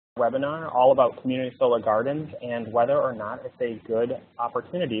webinar all about community solar gardens and whether or not it's a good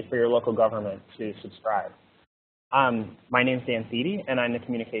opportunity for your local government to subscribe. My name is Dan Thiede, and I'm the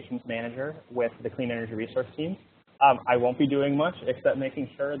communications manager with the Clean Energy Resource Team. I won't be doing much except making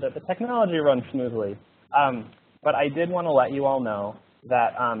sure that the technology runs smoothly. But I did want to let you all know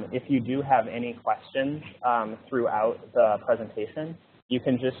that if you do have any questions throughout the presentation, you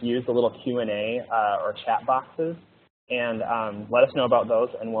can just use the little Q&A or chat boxes and let us know about those,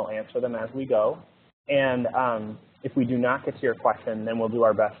 and we'll answer them as we go. And if we do not get to your question, then we'll do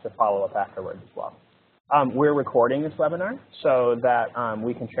our best to follow up afterwards as well. We're recording this webinar so that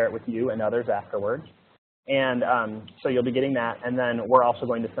we can share it with you and others afterwards. And so you'll be getting that, and then we're also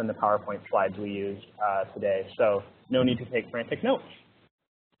going to send the PowerPoint slides we used today, so no need to take frantic notes.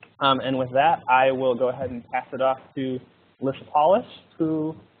 And with that, I will go ahead and pass it off to Lisa Paulus,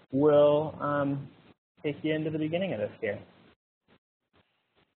 who will take you into the beginning of this here.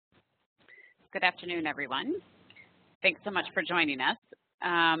 Good afternoon, everyone. Thanks so much for joining us.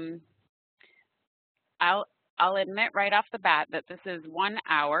 I'll admit right off the bat that this is 1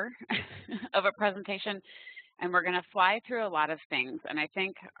 hour of a presentation, and we're going to fly through a lot of things. And I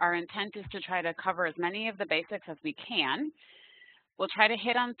think our intent is to try to cover as many of the basics as we can. We'll try to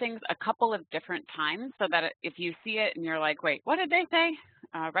hit on things a couple of different times so that if you see it and you're like, wait, what did they say?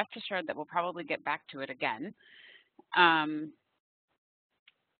 Rest assured that we'll probably get back to it again.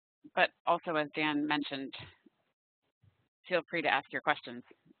 But also, as Dan mentioned, feel free to ask your questions.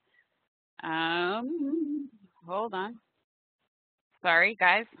 Hold on. Sorry,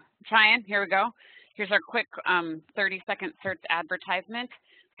 guys. I'm trying. Here we go. Here's our quick 30-second CERTS advertisement.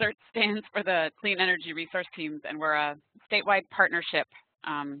 CERTS stands for the Clean Energy Resource Teams, and we're a statewide partnership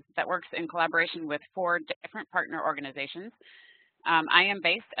that works in collaboration with 4 different partner organizations. I am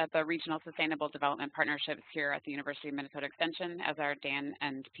based at the Regional Sustainable Development Partnerships here at the University of Minnesota Extension, as are Dan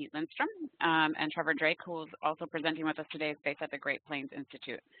and Pete Lindstrom. And Trevor Drake, who's also presenting with us today, is based at the Great Plains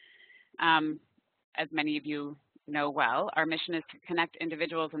Institute. As many of you know well, our mission is to connect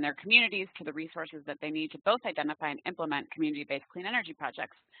individuals and their communities to the resources that they need to both identify and implement community-based clean energy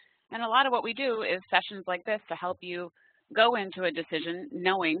projects. And a lot of what we do is sessions like this to help you go into a decision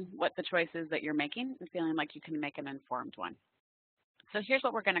knowing what the choice is that you're making and feeling like you can make an informed one. So here's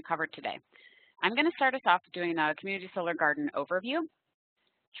what we're going to cover today. I'm going to start us off doing a community solar garden overview.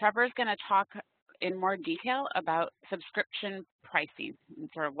 Trevor's going to talk in more detail about subscription pricing and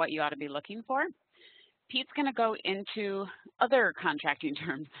sort of what you ought to be looking for. Pete's going to go into other contracting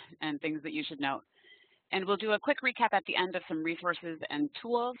terms and things that you should note. And we'll do a quick recap at the end of some resources and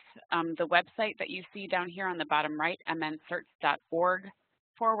tools. The website that you see down here on the bottom right,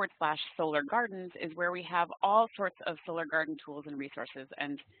 mncerts.org/solar gardens, is where we have all sorts of solar garden tools and resources.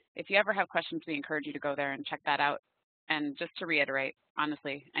 And if you ever have questions, we encourage you to go there and check that out. And just to reiterate,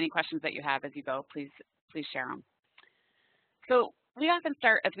 honestly, any questions that you have as you go, please share them. So we often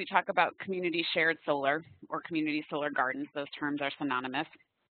start as we talk about community shared solar or community solar gardens, those terms are synonymous,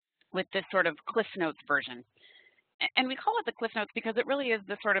 with this sort of Cliff Notes version. And we call it the Cliff Notes because it really is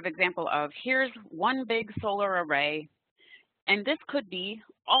the sort of example of here's one big solar array, and this could be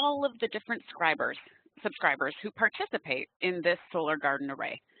all of the different subscribers who participate in this solar garden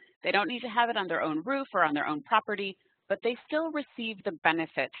array. They don't need to have it on their own roof or on their own property, but they still receive the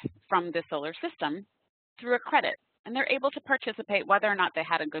benefit from the solar system through a credit. And they're able to participate whether or not they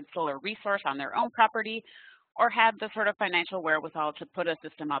had a good solar resource on their own property or had the sort of financial wherewithal to put a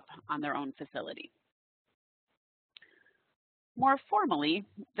system up on their own facility. More formally,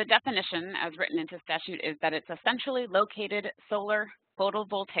 the definition as written into statute is that it's essentially located solar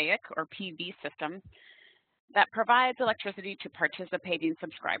photovoltaic or PV system that provides electricity to participating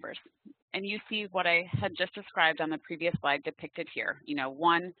subscribers. And you see what I had just described on the previous slide depicted here. You know,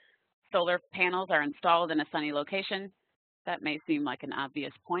 one, solar panels are installed in a sunny location. That may seem like an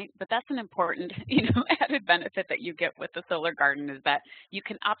obvious point, but that's an important, added benefit that you get with the solar garden is that you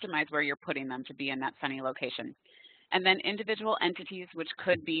can optimize where you're putting them to be in that sunny location. And then individual entities, which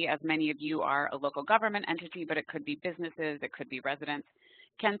could be, as many of you are, a local government entity, but it could be businesses, it could be residents,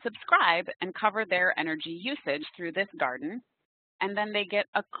 can subscribe and cover their energy usage through this garden, and then they get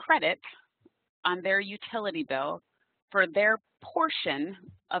a credit on their utility bill for their portion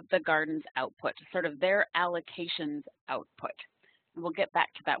of the garden's output, sort of their allocations output. And we'll get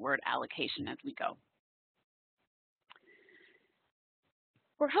back to that word allocation as we go.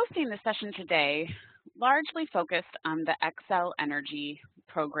 We're hosting this session today largely focused on the Xcel Energy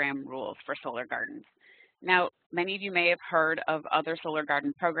program rules for solar gardens. Now, many of you may have heard of other solar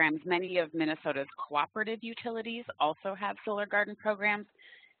garden programs. Many of Minnesota's cooperative utilities also have solar garden programs.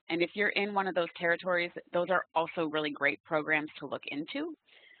 And if you're in one of those territories, those are also really great programs to look into.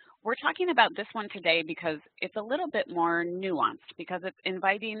 We're talking about this one today because it's a little bit more nuanced, because it's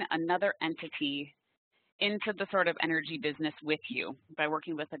inviting another entity into the sort of energy business with you by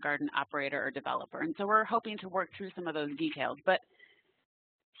working with a garden operator or developer. And so we're hoping to work through some of those details. But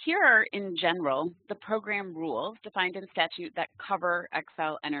here are, in general, the program rules defined in statute that cover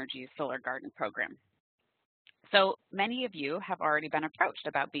Xcel Energy's Solar Garden program. So many of you have already been approached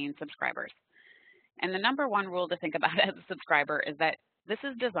about being subscribers. And the number one rule to think about as a subscriber is that this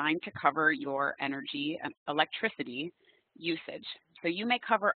is designed to cover your energy and electricity usage. So you may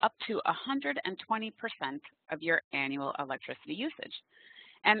cover up to 120% of your annual electricity usage.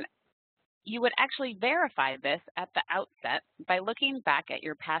 And you would actually verify this at the outset by looking back at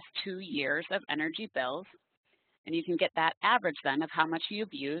your past 2 years of energy bills, and you can get that average then of how much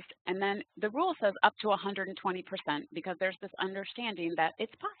you've used. And then the rule says up to 120% because there's this understanding that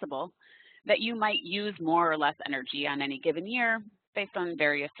it's possible that you might use more or less energy on any given year based on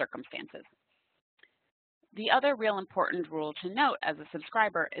various circumstances. The other real important rule to note as a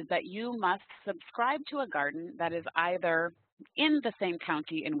subscriber is that you must subscribe to a garden that is either in the same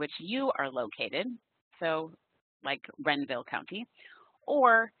county in which you are located, so like Renville County,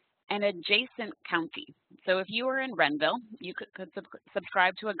 or an adjacent county. So if you were in Renville, you could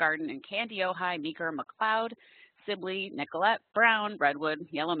subscribe to a garden in Candy, Ojai, Meeker, McLeod, Sibley, Nicolette, Brown, Redwood,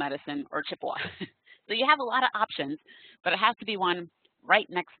 Yellow Medicine, or Chippewa. So you have a lot of options, but it has to be one right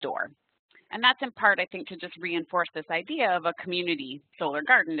next door. And that's in part, I think, to just reinforce this idea of a community solar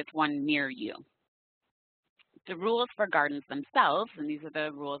garden. It's one near you. The rules for gardens themselves, and these are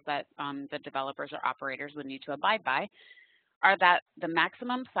the rules that the developers or operators would need to abide by, are that the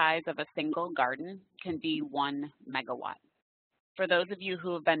maximum size of a single garden can be 1 megawatt. For those of you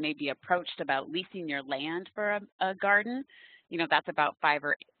who have been maybe approached about leasing your land for a garden, that's about 5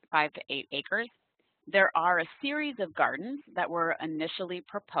 to 8 acres. There are a series of gardens that were initially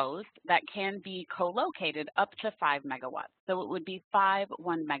proposed that can be co-located up to 5 megawatts. So it would be 5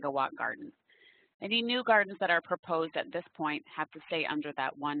 1 megawatt gardens. Any new gardens that are proposed at this point have to stay under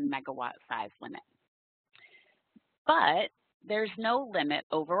that 1 megawatt size limit. But there's no limit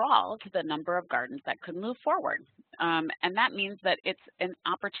overall to the number of gardens that could move forward. And that means that it's an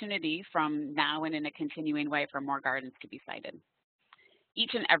opportunity from now and in a continuing way for more gardens to be sited.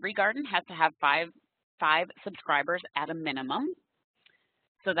 Each and every garden has to have five subscribers at a minimum.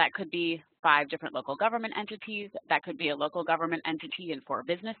 So that could be 5 different local government entities. That could be a local government entity and 4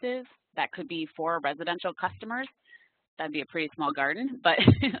 businesses. That could be 4 residential customers. That'd be a pretty small garden, but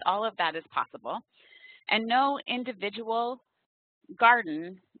all of that is possible. And no individual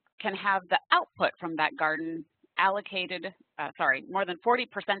garden can have the output from that garden allocated, more than 40%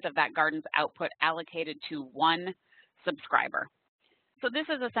 of that garden's output allocated to one subscriber. So this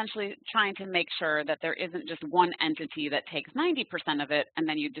is essentially trying to make sure that there isn't just one entity that takes 90% of it and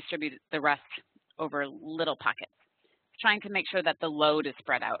then you distribute the rest over little pockets. Trying to make sure that the load is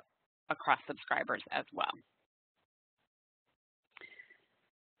spread out across subscribers as well.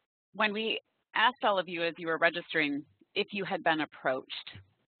 When we asked all of you as you were registering if you had been approached,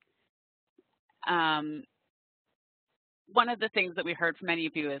 one of the things that we heard from many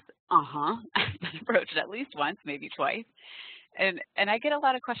of you is, I've been approached at least once, maybe twice. And I get a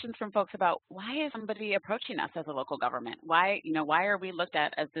lot of questions from folks about why is somebody approaching us as a local government? Why are we looked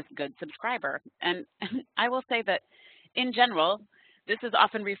at as this good subscriber? And I will say that in general, this is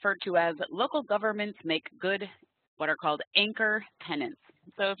often referred to as local governments make good what are called anchor tenants.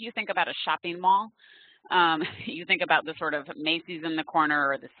 So if you think about a shopping mall, you think about the sort of Macy's in the corner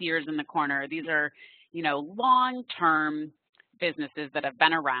or the Sears in the corner. These are, long-term businesses that have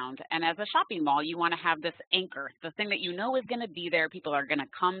been around. And as a shopping mall, you want to have this anchor, the thing that you know is going to be there. People are going to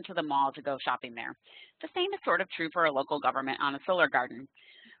come to the mall to go shopping there. The same is sort of true for a local government on a solar garden.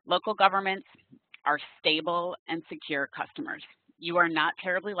 Local governments are stable and secure customers. You are not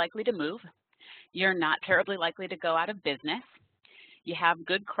terribly likely to move. You're not terribly likely to go out of business. You have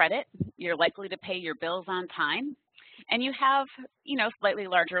good credit. You're likely to pay your bills on time. And you have, slightly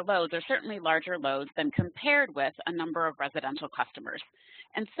larger loads, or certainly larger loads than compared with a number of residential customers.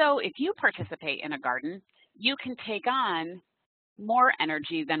 And so if you participate in a garden, you can take on more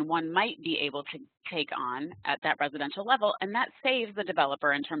energy than one might be able to take on at that residential level, and that saves the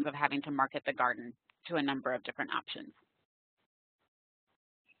developer in terms of having to market the garden to a number of different options.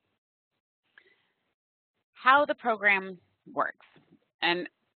 How the program works. And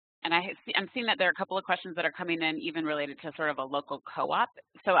I'm seeing that there are a couple of questions that are coming in even related to sort of a local co-op.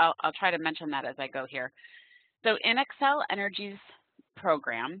 So I'll try to mention that as I go here. So in Xcel Energy's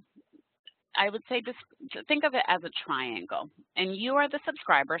program, I would say just think of it as a triangle. And you are the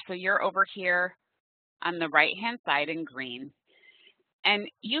subscriber, so you're over here on the right-hand side in green. And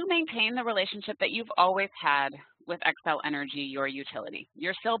you maintain the relationship that you've always had with Xcel Energy, your utility.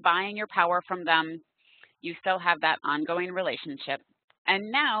 You're still buying your power from them. You still have that ongoing relationship.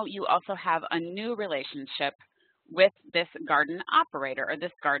 And now you also have a new relationship with this garden operator or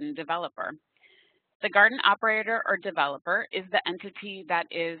this garden developer. The garden operator or developer is the entity that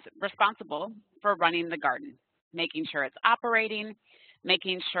is responsible for running the garden, making sure it's operating,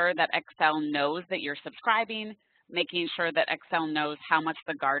 making sure that Xcel knows that you're subscribing, making sure that Xcel knows how much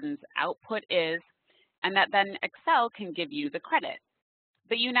the garden's output is, and that then Xcel can give you the credit.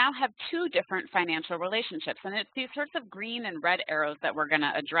 But you now have two different financial relationships, and it's these sorts of green and red arrows that we're going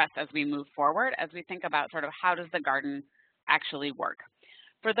to address as we move forward, as we think about sort of how does the garden actually work.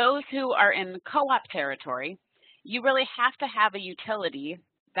 For those who are in co-op territory, you really have to have a utility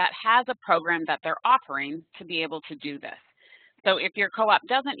that has a program that they're offering to be able to do this. So if your co-op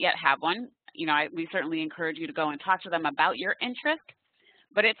doesn't yet have one, we certainly encourage you to go and talk to them about your interest,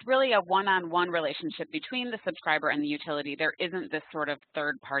 but it's really a one-on-one relationship between the subscriber and the utility. There isn't this sort of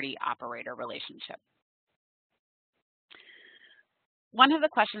third-party operator relationship. One of the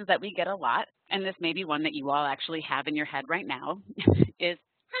questions that we get a lot, and this may be one that you all actually have in your head right now, is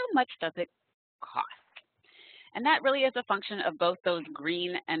how much does it cost? And that really is a function of both those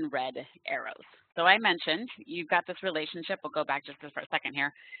green and red arrows. So I mentioned you've got this relationship. We'll go back just for a second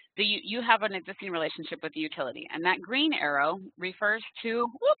here. You have an existing relationship with the utility, and that green arrow refers to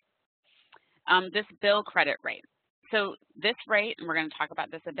this bill credit rate. So this rate, and we're going to talk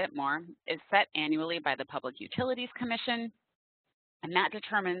about this a bit more, is set annually by the Public Utilities Commission, and that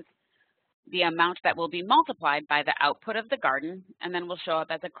determines the amount that will be multiplied by the output of the garden, and then will show up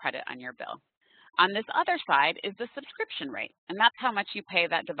as a credit on your bill. On this other side is the subscription rate, and that's how much you pay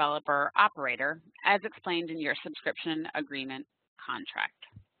that developer operator as explained in your subscription agreement contract.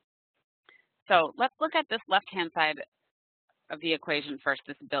 So let's look at this left-hand side of the equation first,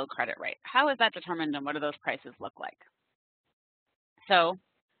 this bill credit rate. How is that determined and what do those prices look like? So,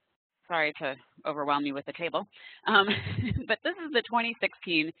 sorry to overwhelm you with the table, but this is the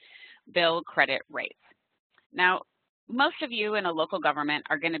 2016 bill credit rates. Now, most of you in a local government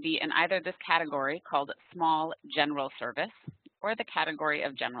are going to be in either this category called small general service or the category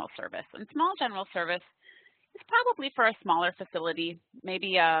of general service. And small general service is probably for a smaller facility,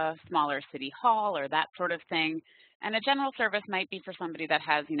 maybe a smaller city hall or that sort of thing. And a general service might be for somebody that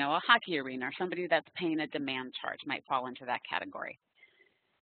has, a hockey arena, or somebody that's paying a demand charge might fall into that category.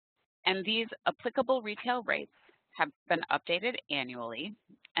 And these applicable retail rates have been updated annually,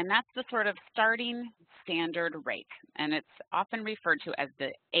 and that's the sort of starting standard rate, and it's often referred to as the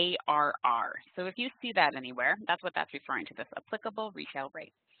ARR. So if you see that anywhere, that's what that's referring to, this applicable retail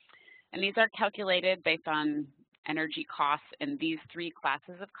rate. And these are calculated based on energy costs in these three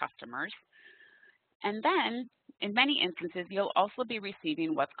classes of customers. And then, in many instances, you'll also be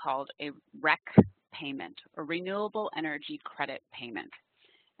receiving what's called a REC payment, or Renewable Energy Credit Payment.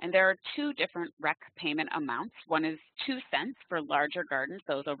 And there are two different REC payment amounts. One is 2 cents for larger gardens,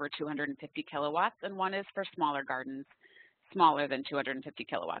 those over 250 kilowatts, and one is for smaller gardens, smaller than 250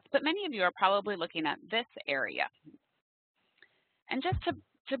 kilowatts. But many of you are probably looking at this area. And just to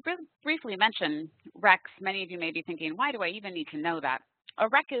briefly mention RECs, many of you may be thinking, why do I even need to know that? A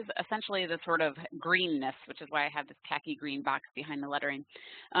REC is essentially the sort of greenness, which is why I have this khaki green box behind the lettering,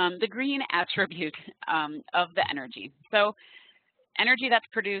 the green attribute of the energy. So energy that's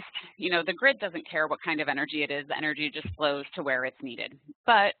produced, the grid doesn't care what kind of energy it is. The energy just flows to where it's needed.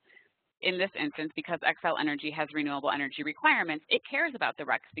 But in this instance, because Xcel Energy has renewable energy requirements, it cares about the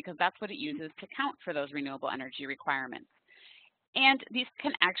RECs because that's what it uses to count for those renewable energy requirements. And these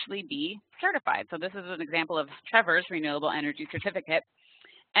can actually be certified. So this is an example of Trevor's renewable energy certificate.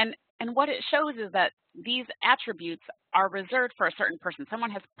 And what it shows is that these attributes are reserved for a certain person.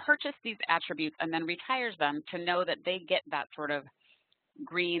 Someone has purchased these attributes and then retires them to know that they get that sort of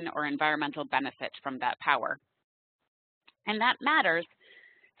green or environmental benefit from that power. And that matters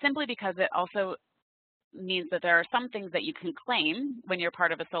simply because it also means that there are some things that you can claim when you're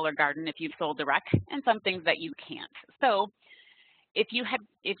part of a solar garden if you've sold the REC, and some things that you can't. So if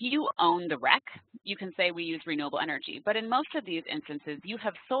you own the REC, you can say we use renewable energy. But in most of these instances, you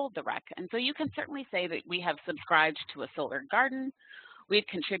have sold the REC. And so you can certainly say that we have subscribed to a solar garden, we've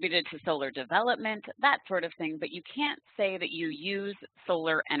contributed to solar development, that sort of thing. But you can't say that you use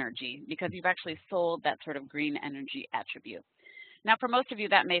solar energy because you've actually sold that sort of green energy attribute. Now, for most of you,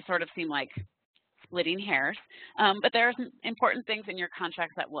 that may sort of seem like splitting hairs, but there are some important things in your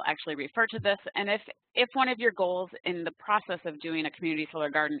contracts that will actually refer to this. And if one of your goals in the process of doing a community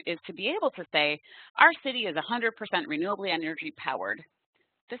solar garden is to be able to say, our city is 100% renewably energy powered,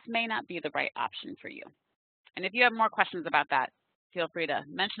 this may not be the right option for you. And if you have more questions about that, feel free to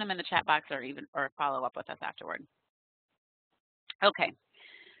mention them in the chat box or follow up with us afterward. Okay,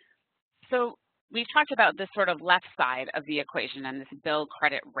 so we've talked about this sort of left side of the equation and this bill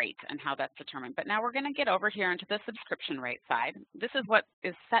credit rate and how that's determined. But now we're going to get over here into the subscription rate side. This is what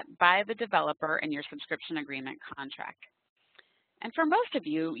is set by the developer in your subscription agreement contract. And for most of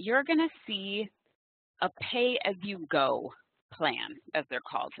you, you're going to see a pay-as-you-go plan, as they're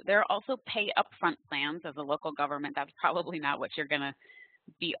called. There are also pay upfront plans. As a local government, that's probably not what you're going to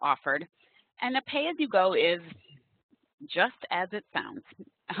be offered. And a pay-as-you-go is just as it sounds.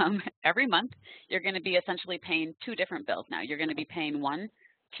 Every month, you're going to be essentially paying two different bills now. You're going to be paying one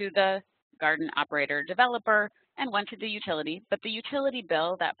to the garden operator developer and one to the utility. But the utility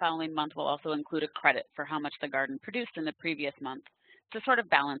bill that following month will also include a credit for how much the garden produced in the previous month to sort of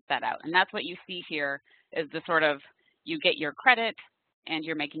balance that out. And that's what you see here is the sort of, you get your credit and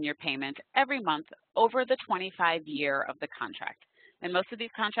you're making your payment every month over the 25-year of the contract. And most of these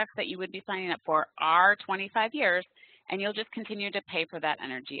contracts that you would be signing up for are 25 years, and you'll just continue to pay for that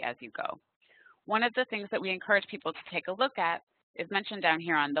energy as you go. One of the things that we encourage people to take a look at is mentioned down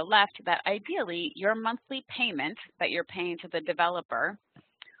here on the left, that ideally your monthly payment that you're paying to the developer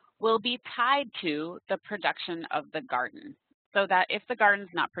will be tied to the production of the garden, so that if the garden's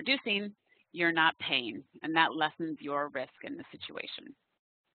not producing, you're not paying, and that lessens your risk in the situation.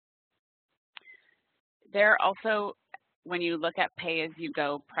 There are also, when you look at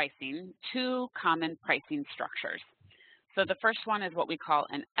pay-as-you-go pricing, two common pricing structures. So the first one is what we call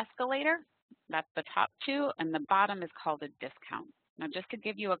an escalator. That's the top two, and the bottom is called a discount. Now, just to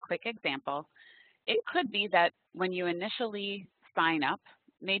give you a quick example, it could be that when you initially sign up,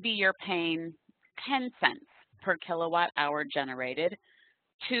 maybe you're paying 10 cents per kilowatt hour generated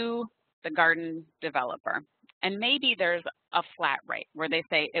to the garden developer. And maybe there's a flat rate where they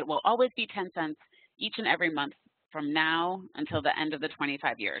say it will always be 10 cents each and every month from now until the end of the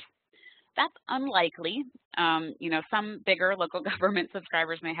 25 years. That's unlikely. You know, some bigger local government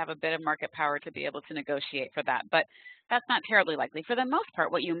subscribers may have a bit of market power to be able to negotiate for that, but that's not terribly likely. For the most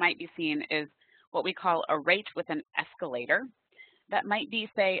part, what you might be seeing is what we call a rate with an escalator. That might be,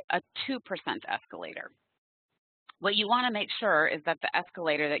 say, a 2% escalator. What you want to make sure is that the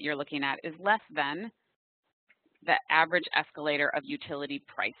escalator that you're looking at is less than the average escalator of utility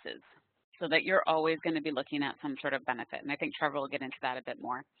prices, so that you're always going to be looking at some sort of benefit. And I think Trevor will get into that a bit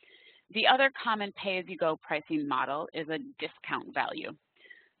more. The other common pay-as-you-go pricing model is a discount value.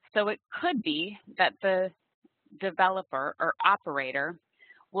 So it could be that the developer or operator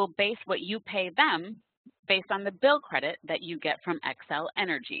will base what you pay them based on the bill credit that you get from Xcel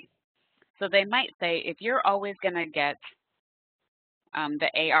Energy. So they might say, if you're always going to get the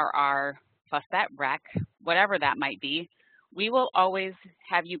ARR plus that REC, whatever that might be, we will always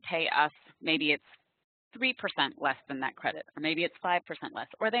have you pay us, maybe it's 3% less than that credit, or maybe it's 5% less.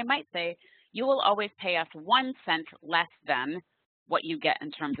 Or they might say, you will always pay us 1 cent less than what you get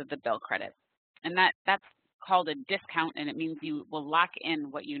in terms of the bill credit. And that's called a discount, and it means you will lock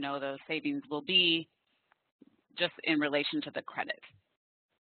in what you know those savings will be just in relation to the credit.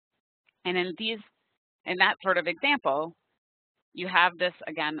 And in that sort of example, you have this,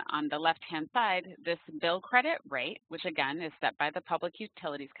 again, on the left-hand side, this bill credit rate, which, again, is set by the Public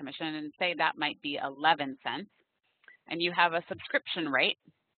Utilities Commission, and say that might be 11 cents. And you have a subscription rate,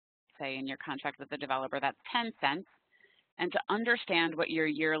 say in your contract with the developer, that's 10 cents. And to understand what your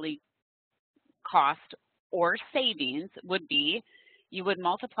yearly cost or savings would be, you would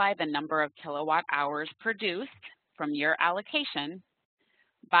multiply the number of kilowatt hours produced from your allocation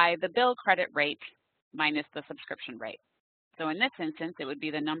by the bill credit rate minus the subscription rate. So in this instance, it would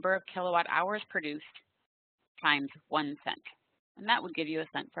be the number of kilowatt hours produced times 1 cent. And that would give you a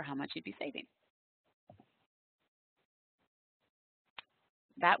cent for how much you'd be saving.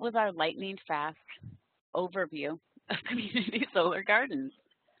 That was our lightning fast overview of community solar gardens.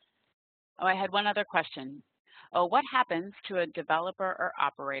 Oh, I had one other question. Oh, what happens to a developer or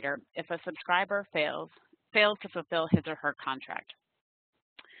operator if a subscriber fails to fulfill his or her contract?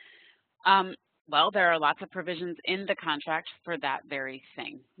 Well, there are lots of provisions in the contract for that very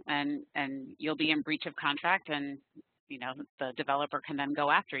thing, and you'll be in breach of contract, and you know the developer can then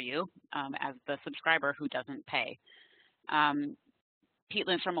go after you as the subscriber who doesn't pay. Pete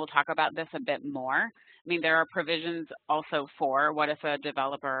Lindstrom will talk about this a bit more. I mean, there are provisions also for what if a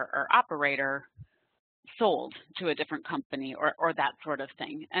developer or operator sold to a different company or that sort of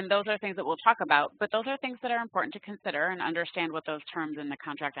thing. And those are things that we'll talk about, but those are things that are important to consider and understand what those terms in the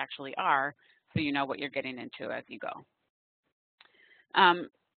contract actually are so you know what you're getting into as you go.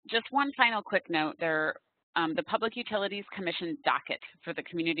 Just one final quick note, the Public Utilities Commission docket for the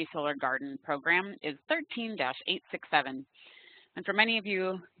Community Solar Garden Program is 13-867. And for many of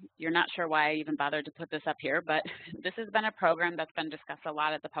you, you're not sure why I even bothered to put this up here, but this has been a program that's been discussed a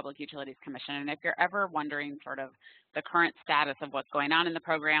lot at the Public Utilities Commission. And if you're ever wondering sort of the current status of what's going on in the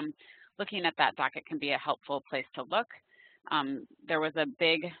program, looking at that docket can be a helpful place to look. There was a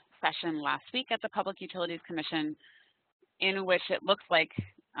big session last week at the Public Utilities Commission in which it looks like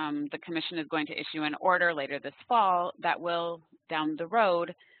the commission is going to issue an order later this fall that will, down the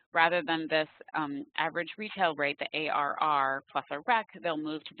road, rather than this average retail rate, the ARR plus a REC, they'll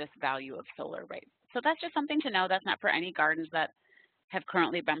move to this value of solar rate. So that's just something to know. That's not for any gardens that have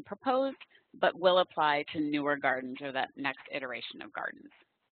currently been proposed, but will apply to newer gardens or that next iteration of gardens.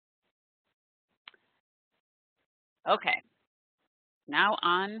 Okay, now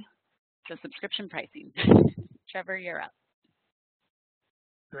on to subscription pricing. Trevor, you're up.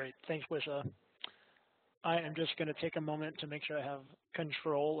 Great, thanks, Lisa. I am just going to take a moment to make sure I have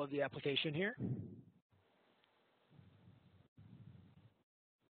control of the application here.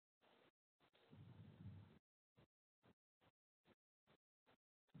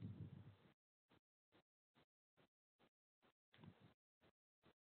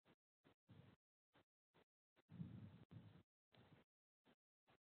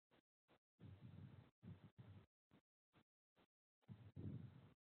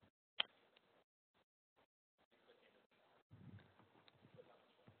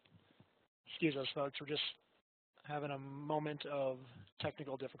 Excuse us, folks, we're just having a moment of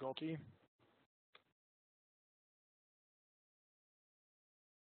technical difficulty.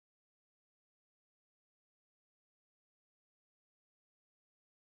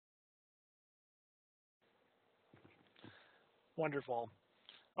 Wonderful.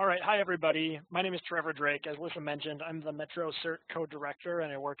 All right, hi everybody. My name is Trevor Drake. As Lisa mentioned, I'm the Metro CERT co-director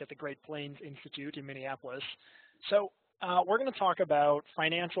and I work at the Great Plains Institute in Minneapolis. So we're going to talk about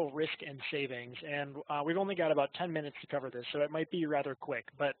financial risk and savings, and we've only got about 10 minutes to cover this, so it might be rather quick.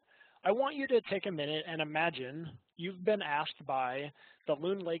 But I want you to take a minute and imagine you've been asked by the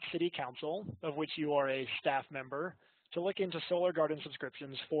Loon Lake City Council, of which you are a staff member, to look into solar garden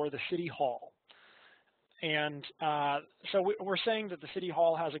subscriptions for the City Hall. And so we're saying that the City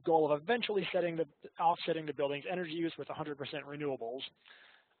Hall has a goal of eventually offsetting the building's energy use with 100% renewables.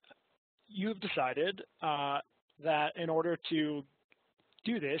 You've decided that in order to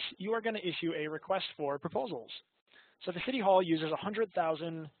do this, you are going to issue a request for proposals. So the City Hall uses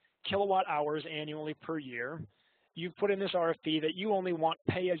 100,000 kilowatt hours annually per year. You've put in this RFP that you only want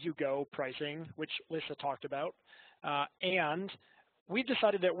pay-as-you-go pricing, which Lisa talked about, and we've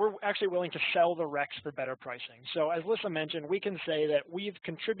decided that we're actually willing to sell the RECs for better pricing. So as Lisa mentioned, we can say that we've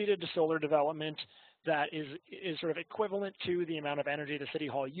contributed to solar development that is sort of equivalent to the amount of energy the City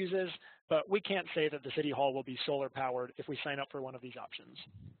Hall uses, but we can't say that the City Hall will be solar powered if we sign up for one of these options.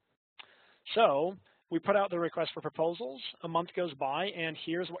 So we put out the request for proposals, a month goes by, and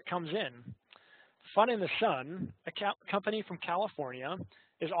here's what comes in. Fun in the Sun, a company from California,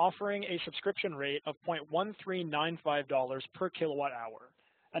 is offering a subscription rate of $0.1395 per kilowatt hour.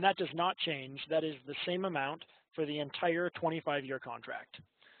 And that does not change. That is the same amount for the entire 25-year contract.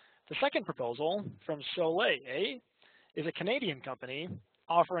 The second proposal from Soleil is a Canadian company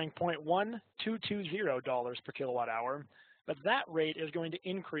offering $0.1220 per kilowatt hour, but that rate is going to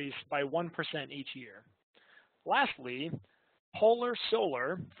increase by 1% each year. Lastly, Polar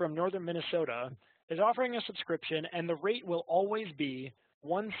Solar from northern Minnesota is offering a subscription, and the rate will always be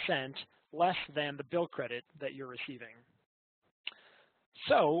 1 cent less than the bill credit that you're receiving.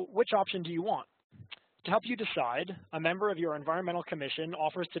 So which option do you want? To help you decide, a member of your environmental commission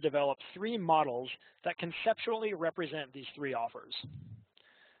offers to develop 3 models that conceptually represent these 3 offers.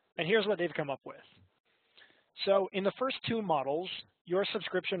 And here's what they've come up with. So in the first 2 models, your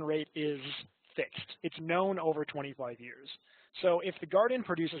subscription rate is fixed. It's known over 25 years. So if the garden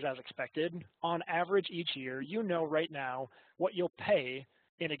produces as expected, on average each year, you know right now what you'll pay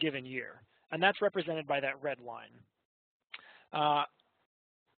in a given year. And that's represented by that red line.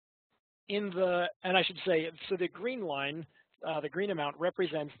 And I should say, so the green line, the green amount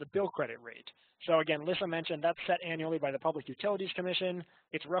represents the bill credit rate. So again, Lisa mentioned that's set annually by the Public Utilities Commission.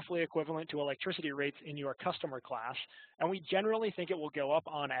 It's roughly equivalent to electricity rates in your customer class. And we generally think it will go up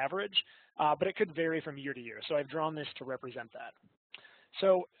on average, but it could vary from year to year. So I've drawn this to represent that.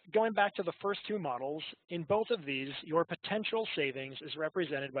 So going back to the first 2 models, in both of these, your potential savings is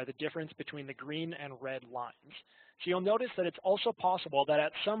represented by the difference between the green and red lines. So you'll notice that it's also possible that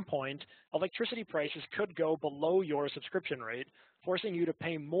at some point, electricity prices could go below your subscription rate, forcing you to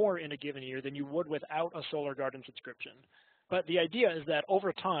pay more in a given year than you would without a solar garden subscription. But the idea is that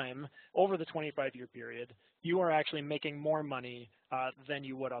over time, over the 25-year period, you are actually making more money than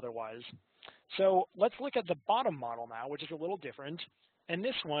you would otherwise. So let's look at the bottom model now, which is a little different. In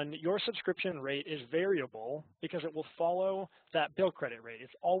this one, your subscription rate is variable because it will follow that bill credit rate.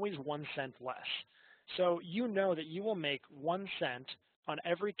 It's always 1 cent less. So you know that you will make 1 cent on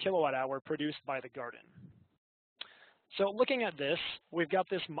every kilowatt hour produced by the garden. So looking at this, we've got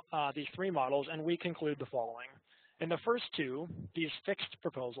these three models, and we conclude the following. In the first two, these fixed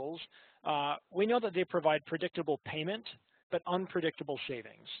proposals, we know that they provide predictable payment, but unpredictable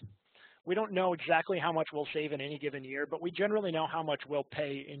savings. We don't know exactly how much we'll save in any given year, but we generally know how much we'll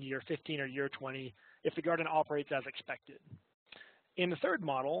pay in year 15 or year 20 if the garden operates as expected. In the third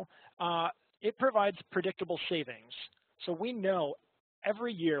model, it provides predictable savings. So we know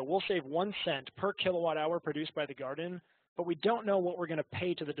every year we'll save 1 cent per kilowatt hour produced by the garden, but we don't know what we're going to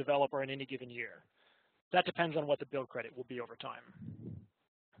pay to the developer in any given year. That depends on what the bill credit will be over time.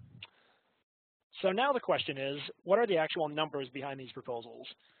 So now the question is, what are the actual numbers behind these proposals?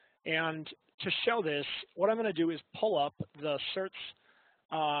 And to show this, what I'm going to do is pull up the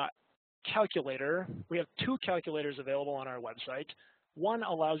CERTS calculator. We have two calculators available on our website. One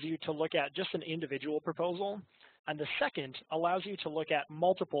allows you to look at just an individual proposal, and the second allows you to look at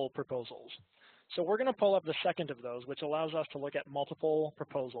multiple proposals. So we're going to pull up the second of those, which allows us to look at multiple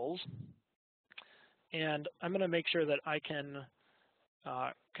proposals. And I'm going to make sure that I can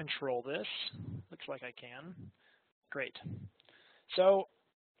control this. Looks like I can. Great. So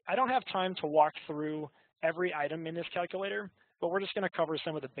I don't have time to walk through every item in this calculator, but we're just going to cover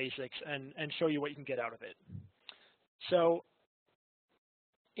some of the basics and show you what you can get out of it. So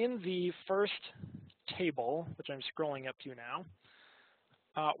in the first table, which I'm scrolling up to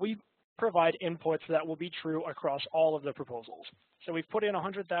now, we provide inputs that will be true across all of the proposals. So we've put in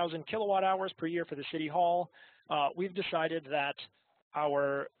 100,000 kilowatt hours per year for the City Hall. We've decided that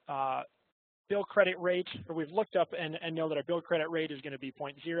our bill credit rate, or we've looked up and know that our bill credit rate is going to be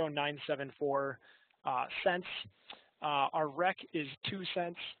 0.0974 cents. Our REC is 2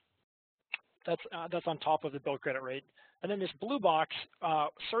 cents. That's on top of the bill credit rate. And then this blue box,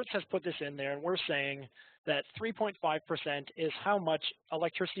 CERTS has put this in there, and we're saying that 3.5% is how much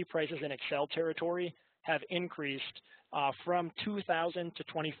electricity prices in Excel territory have increased from 2000 to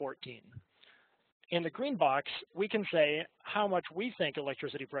 2014. In the green box, we can say how much we think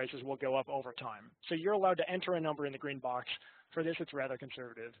electricity prices will go up over time. So you're allowed to enter a number in the green box. For this, it's rather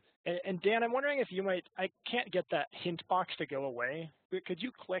conservative. And Dan, I'm wondering if you might, I can't get that hint box to go away. Could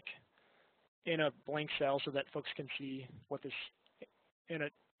you click in a blank cell so that folks can see what this,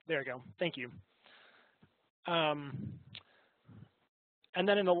 there you go, thank you. And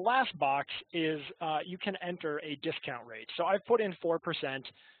then in the last box is you can enter a discount rate. So I've put in 4%,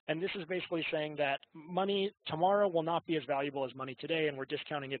 and this is basically saying that money tomorrow will not be as valuable as money today, and we're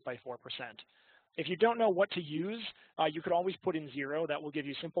discounting it by 4%. If you don't know what to use, you could always put in 0. That will give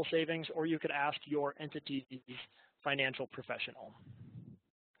you simple savings, or you could ask your entity's financial professional.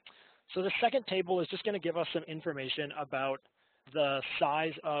 So the second table is just going to give us some information about the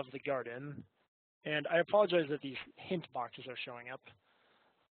size of the garden. And I apologize that these hint boxes are showing up.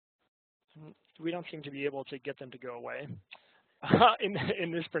 We don't seem to be able to get them to go away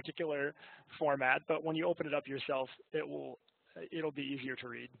in this particular format, but when you open it up yourself, it'll be easier to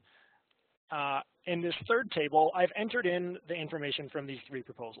read. In this third table, I've entered in the information from these three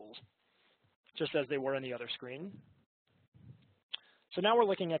proposals, just as they were on the other screen. So now we're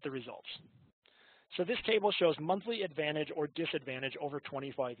looking at the results. So this table shows monthly advantage or disadvantage over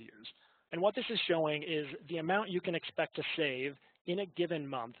 25 years. And what this is showing is the amount you can expect to save in a given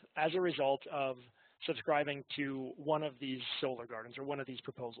month as a result of subscribing to one of these solar gardens or one of these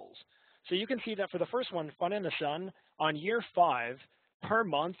proposals. So you can see that for the first one, Fun in the Sun, on year 5 per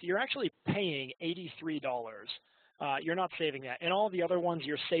month, you're actually paying $83. You're not saving that. In all the other ones,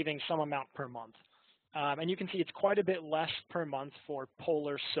 you're saving some amount per month. And you can see it's quite a bit less per month for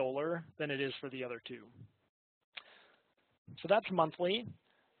Polar Solar than it is for the other two. So that's monthly.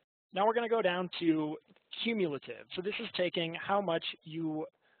 Now we're going to go down to cumulative. So this is taking how much you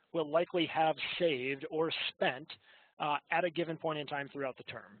will likely have saved or spent at a given point in time throughout the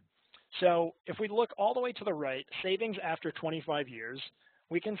term. So if we look all the way to the right, savings after 25 years,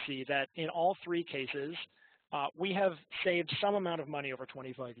 we can see that in all three cases, we have saved some amount of money over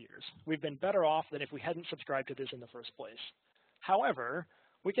 25 years. We've been better off than if we hadn't subscribed to this in the first place. However,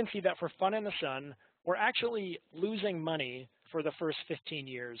 we can see that for Fun in the Sun, we're actually losing money for the first 15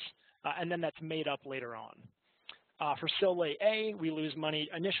 years, and then that's made up later on. For Soleil A, we lose money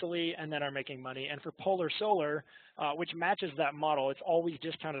initially and then are making money. And for Polar Solar, which matches that model, it's always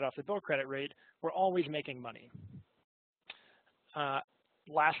discounted off the bill credit rate, we're always making money.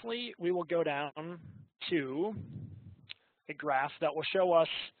 Lastly, we will go down to a graph that will show us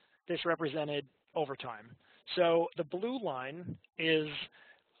this represented over time. So the blue line is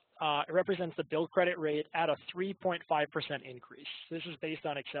it represents the bill credit rate at a 3.5% increase. This is based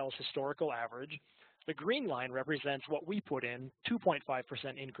on Excel's historical average. The green line represents what we put in, 2.5%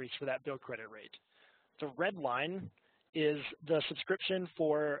 increase for that bill credit rate. The red line is the subscription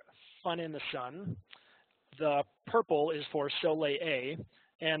for Fun in the Sun. The purple is for Soleil,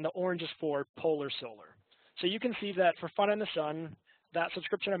 and the orange is for Polar Solar. So you can see that for Fun in the Sun, that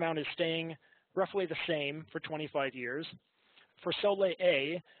subscription amount is staying roughly the same for 25 years. For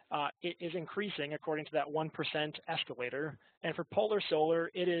Soleil, it is increasing according to that 1% escalator. And for Polar Solar,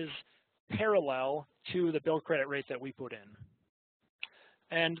 it is parallel to the bill credit rate that we put in.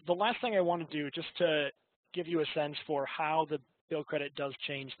 And the last thing I want to do, just to give you a sense for how the bill credit does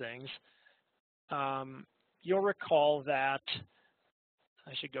change things, you'll recall that,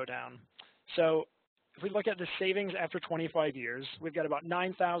 I should go down. So if we look at the savings after 25 years, we've got about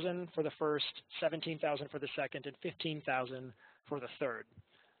 9,000 for the first, 17,000 for the second, and 15,000 for the third.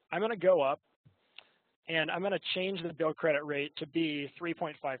 I'm going to go up, and I'm going to change the bill credit rate to be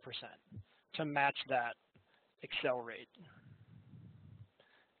 3.5% to match that Excel rate.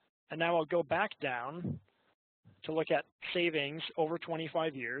 And now I'll go back down to look at savings over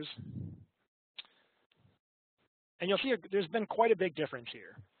 25 years. And you'll see there's been quite a big difference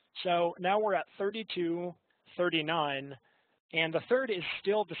here. So now we're at 32.39, and the third is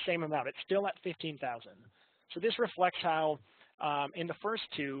still the same amount. It's still at 15,000. So this reflects how in the first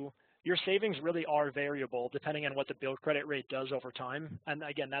two, your savings really are variable depending on what the bill credit rate does over time. And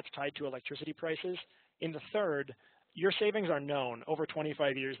again, that's tied to electricity prices. In the third, your savings are known over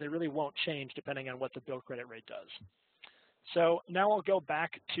 25 years. They really won't change depending on what the bill credit rate does. So now I'll go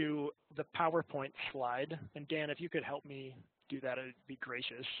back to the PowerPoint slide. And Dan, if you could help me do that, it'd be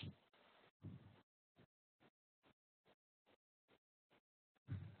gracious.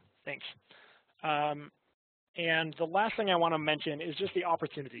 Thanks. And the last thing I want to mention is just the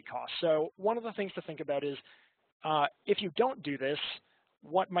opportunity cost. So one of the things to think about is if you don't do this,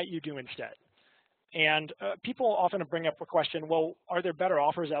 what might you do instead? And people often bring up a question, well, are there better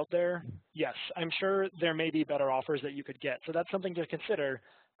offers out there? Yes, I'm sure there may be better offers that you could get. So that's something to consider.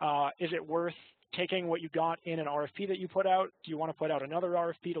 Is it worth taking what you got in an RFP that you put out? Do you want to put out another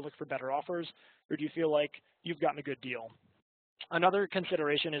RFP to look for better offers? Or do you feel like you've gotten a good deal? Another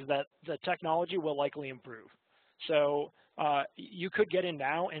consideration is that the technology will likely improve. So you could get in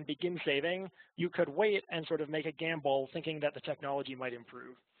now and begin saving. You could wait and sort of make a gamble thinking that the technology might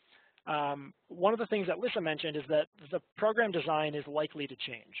improve. One of the things that Lisa mentioned is that the program design is likely to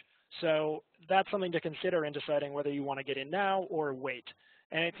change. So that's something to consider in deciding whether you want to get in now or wait.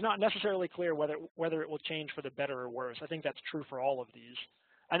 And it's not necessarily clear whether it will change for the better or worse. I think that's true for all of these.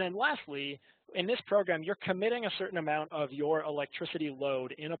 And then lastly, in this program, you're committing a certain amount of your electricity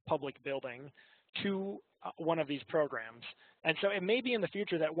load in a public building to one of these programs. And so it may be in the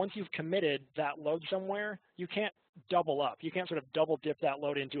future that once you've committed that load somewhere, you can't double up. You can't sort of double dip that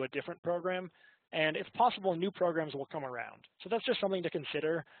load into a different program. And it's possible new programs will come around. So that's just something to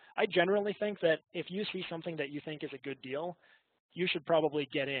consider. I generally think that if you see something that you think is a good deal, you should probably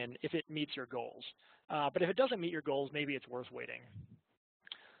get in if it meets your goals. But if it doesn't meet your goals, maybe it's worth waiting.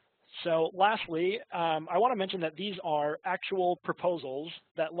 So lastly, I want to mention that these are actual proposals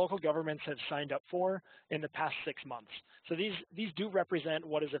that local governments have signed up for in the past 6 months. So these do represent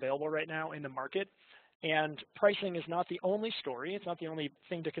what is available right now in the market. And pricing is not the only story. It's not the only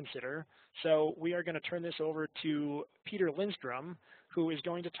thing to consider. So we are going to turn this over to Peter Lindstrom, who is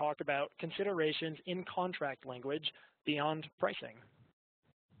going to talk about considerations in contract language beyond pricing.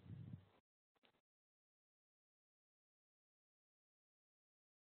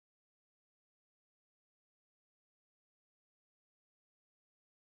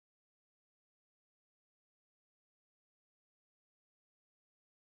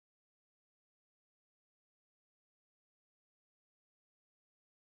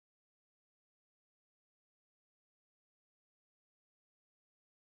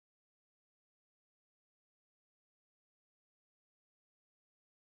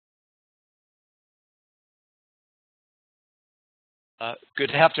 Good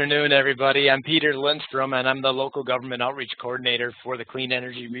afternoon, everybody. I'm Peter Lindstrom, and I'm the Local Government Outreach Coordinator for the Clean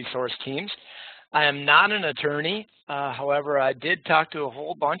Energy Resource Teams. I am not an attorney. However, I did talk to a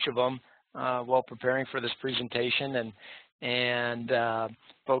whole bunch of them while preparing for this presentation, and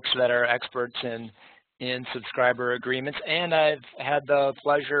folks that are experts in subscriber agreements. And I've had the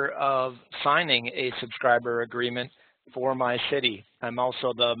pleasure of signing a subscriber agreement for my city. I'm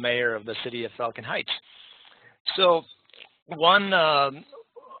also the mayor of the city of Falcon Heights. So one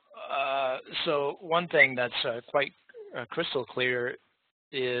thing that's quite crystal clear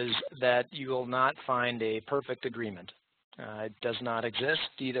is that you will not find a perfect agreement. It does not exist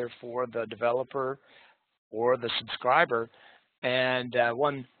either for the developer or the subscriber. And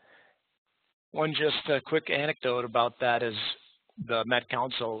one just a quick anecdote about that is the Met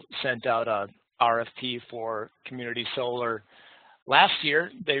Council sent out a RFP for community solar last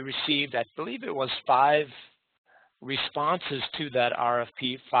year. They received, I believe it was 5 responses to that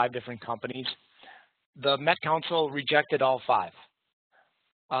RFP, 5 different companies. The Met Council rejected all 5.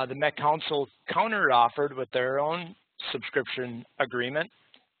 The Met Council counter-offered with their own subscription agreement,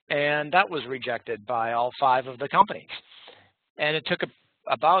 and that was rejected by all 5 of the companies. And it took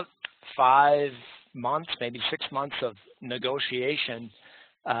about 5 months, maybe 6 months of negotiation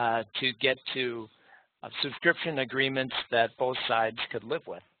to get to subscription agreements that both sides could live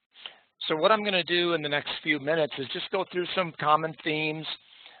with. So what I'm going to do in the next few minutes is just go through some common themes,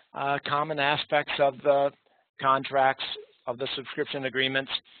 common aspects of the contracts, of the subscription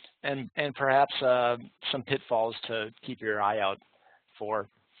agreements, and perhaps some pitfalls to keep your eye out for.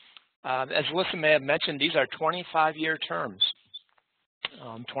 As Alyssa may have mentioned, these are 25-year terms.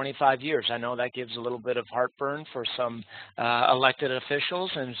 25 years. I know that gives a little bit of heartburn for some elected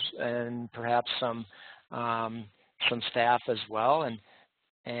officials and perhaps some staff as well.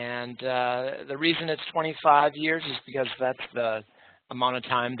 And the reason it's 25 years is because that's the amount of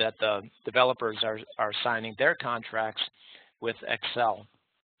time that the developers are signing their contracts with Xcel.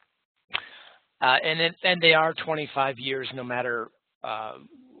 And they are 25 years no matter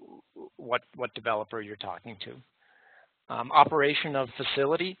what developer you're talking to. Operation of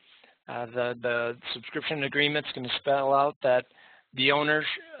facility, the subscription agreement is going to spell out that the owners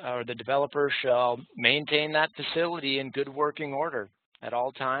or the developer shall maintain that facility in good working order at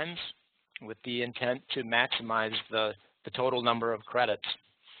all times with the intent to maximize the total number of credits.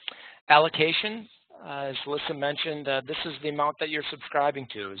 Allocation, as Alyssa mentioned, this is the amount that you're subscribing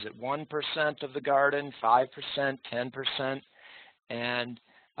to. Is it 1% of the garden, 5%, 10%? And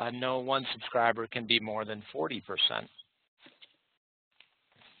no one subscriber can be more than 40%.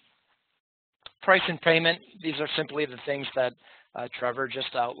 Price and payment, these are simply the things that Trevor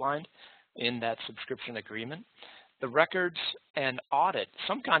just outlined in that subscription agreement. The records and audit,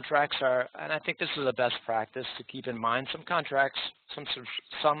 some contracts are, and I think this is a best practice to keep in mind, some contracts, some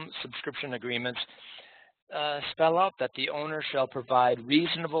subscription agreements spell out that the owner shall provide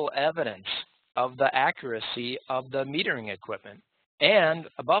reasonable evidence of the accuracy of the metering equipment, and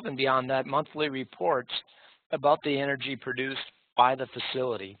above and beyond that, monthly reports about the energy produced by the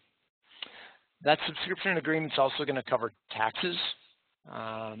facility. That subscription agreement is also going to cover taxes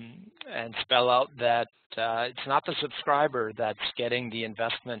and spell out that it's not the subscriber that's getting the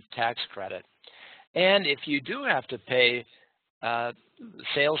investment tax credit. And if you do have to pay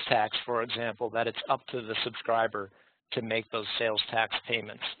sales tax, for example, that it's up to the subscriber to make those sales tax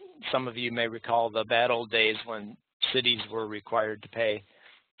payments. Some of you may recall the bad old days when cities were required to pay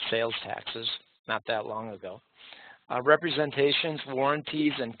sales taxes not that long ago. Representations,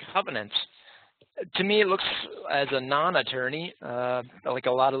 warranties, and covenants. To me, it looks, as a non-attorney, like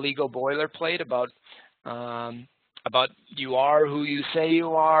a lot of legal boilerplate about you are who you say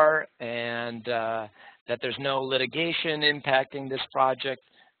you are, and that there's no litigation impacting this project,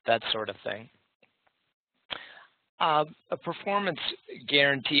 that sort of thing. A performance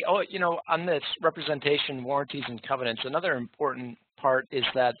guarantee. Oh, you know, on this representation, warranties, and covenants, another important part is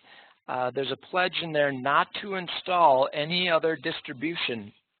that there's a pledge in there not to install any other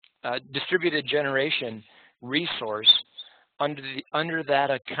distributed generation resource under that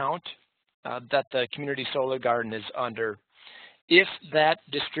account that the community solar garden is under, if that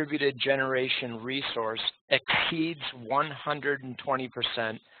distributed generation resource exceeds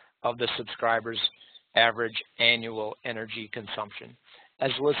 120% of the subscriber's average annual energy consumption.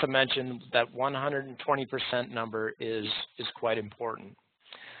 As Alyssa mentioned, that 120% number is quite important.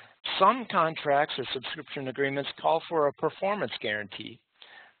 Some contracts or subscription agreements call for a performance guarantee.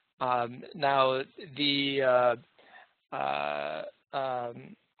 Now,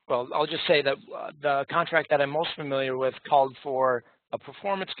 well, I'll just say that the contract that I'm most familiar with called for a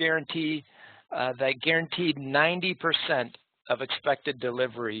performance guarantee that guaranteed 90% of expected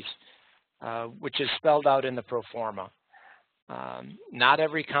deliveries, which is spelled out in the pro forma. Not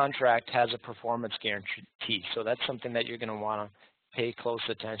every contract has a performance guarantee, so that's something that you're going to want to pay close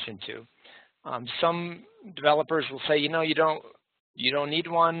attention to. Some developers will say, you know, you don't need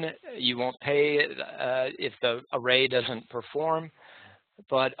one, you won't pay if the array doesn't perform.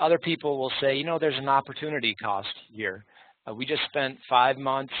 But other people will say, you know, there's an opportunity cost here. We just spent 5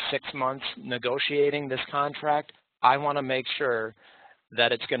 months, 6 months negotiating this contract. I want to make sure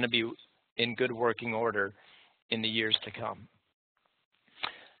that it's going to be in good working order in the years to come.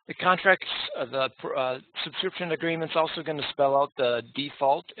 The contracts, subscription agreement's also going to spell out the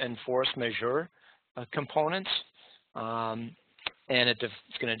default and force majeure components. And it's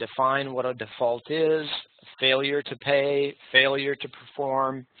going to define what a default is, failure to pay, failure to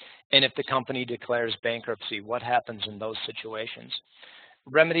perform, and if the company declares bankruptcy, what happens in those situations.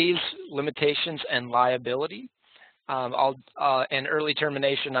 Remedies, limitations, and liability. And early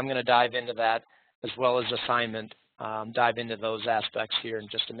termination, I'm going to dive into that, as well as assignment, dive into those aspects here in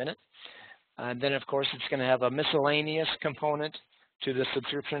just a minute. And then, of course, it's going to have a miscellaneous component to the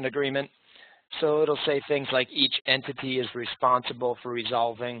subscription agreement. So it'll say things like each entity is responsible for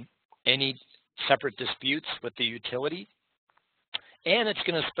resolving any separate disputes with the utility. And it's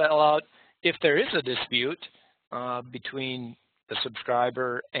going to spell out if there is a dispute between the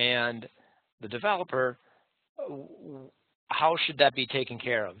subscriber and the developer, how should that be taken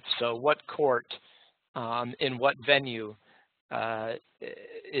care of? So what court, in what venue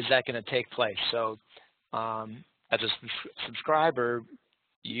is that going to take place? So as a subscriber,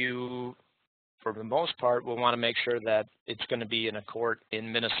 you, for the most part, will want to make sure that it's going to be in a court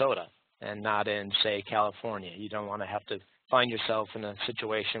in Minnesota and not in, say, California. You don't want to have to find yourself in a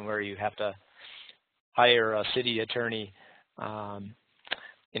situation where you have to hire a city attorney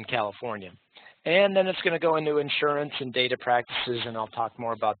in California. And then it's going to go into insurance and data practices, and I'll talk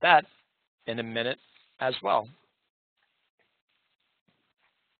more about that in a minute as well.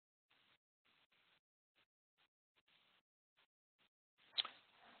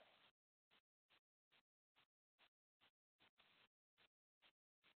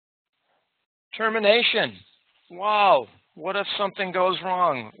 Termination. Wow, what if something goes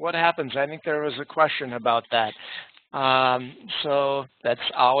wrong? What happens? I think there was a question about that. So that's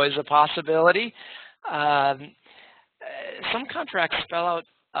always a possibility. Some contracts spell out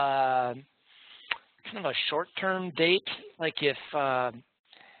kind of a short-term date, like if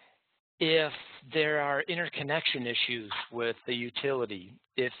there are interconnection issues with the utility,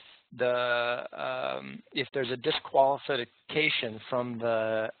 if there's a disqualification from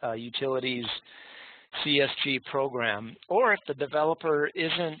the utility's CSG program, or if the developer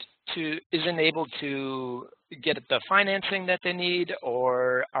isn't able to get the financing that they need,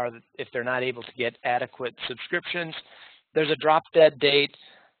 or if they're not able to get adequate subscriptions, there's a drop-dead date.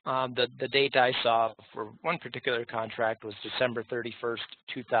 The date I saw for one particular contract was December 31st,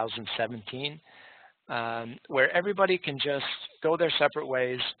 2017, where everybody can just go their separate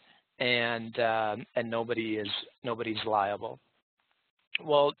ways and nobody's liable.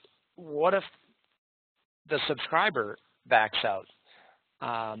 Well, what if the subscriber backs out?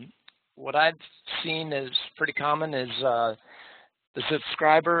 What I've seen is pretty common is the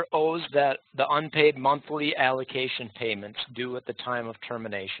subscriber owes the unpaid monthly allocation payments due at the time of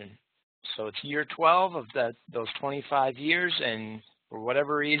termination. So it's year 12 of those 25 years, and for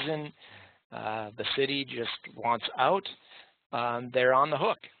whatever reason, the city just wants out. They're on the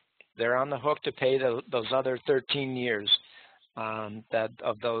hook. They're on the hook to pay those other 13 years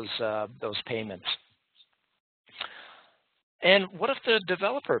of those payments. And what if the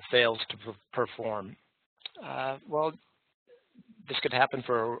developer fails to perform? Well, this could happen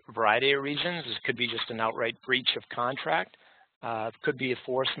for a variety of reasons. This could be just an outright breach of contract. It could be a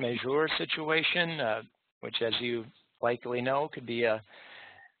force majeure situation, which, as you likely know, could be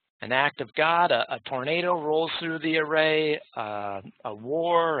an act of God. A tornado rolls through the array, a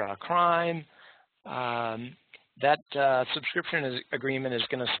war, a crime. That subscription agreement is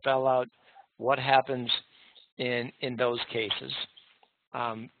going to spell out what happens in those cases.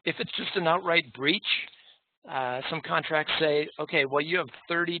 If it's just an outright breach, some contracts say, okay, well, you have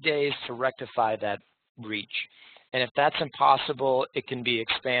 30 days to rectify that breach. And if that's impossible, it can be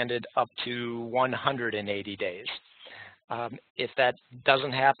expanded up to 180 days. If that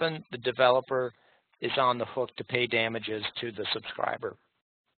doesn't happen, the developer is on the hook to pay damages to the subscriber.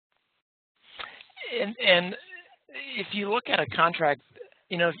 And if you look at a contract,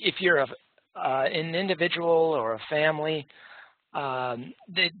 you know, if you're an individual or a family,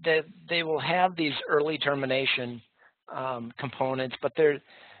 they will have these early termination components, but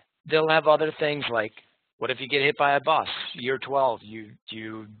they'll have other things like, what if you get hit by a bus? Year 12,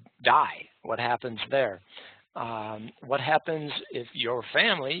 you die. What happens there? What happens if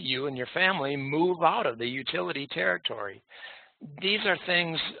you and your family move out of the utility territory? These are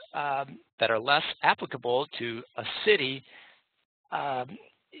things that are less applicable to a city.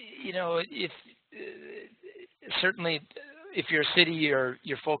 You know, certainly if you're a city, you're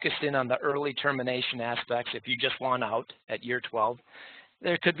focused in on the early termination aspects. If you just want out at year 12,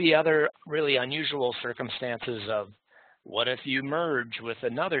 there could be other really unusual circumstances of what if you merge with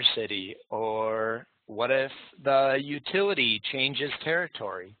another city, or What if the utility changes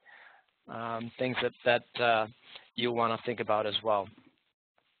territory? Things that you'll want to think about as well.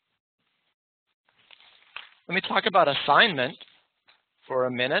 Let me talk about assignment for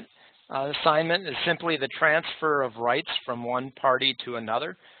a minute. Assignment is simply the transfer of rights from one party to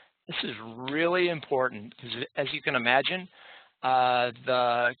another. This is really important because, as you can imagine,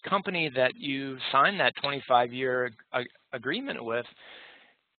 the company that you signed that 25-year agreement with,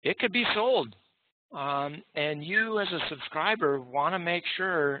 it could be sold. And you as a subscriber want to make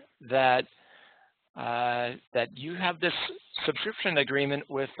sure that that you have this subscription agreement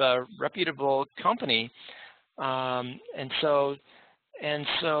with a reputable company. And so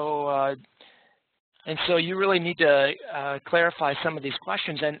you really need to clarify some of these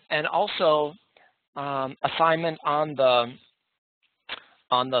questions, and also assignment on the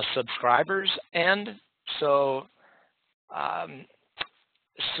subscribers end. So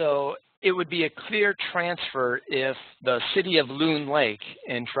it would be a clear transfer if the city of Loon Lake,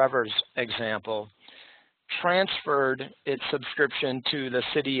 in Trevor's example, transferred its subscription to the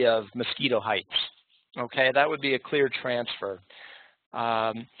city of Mosquito Heights. Okay, that would be a clear transfer.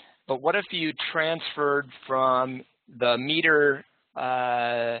 But what if you transferred from the meter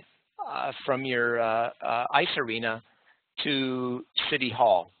from your ice arena to City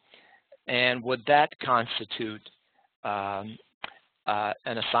Hall? And would that constitute an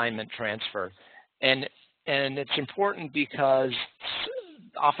assignment transfer? And it's important because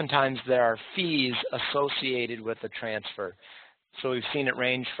oftentimes there are fees associated with the transfer. So we've seen it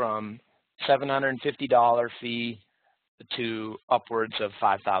range from $750 fee to upwards of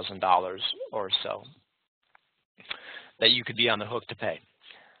 $5,000 or so that you could be on the hook to pay.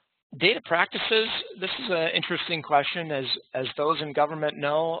 Data practices, this is an interesting question. As those in government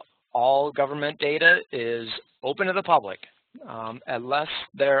know, all government data is open to the public unless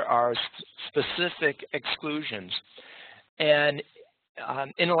there are specific exclusions. And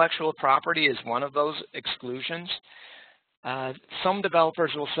intellectual property is one of those exclusions. Some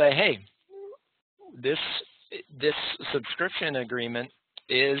developers will say, hey, this subscription agreement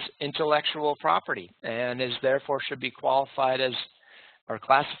is intellectual property and is therefore should be qualified as or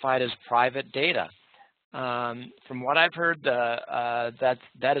classified as private data. From what I've heard,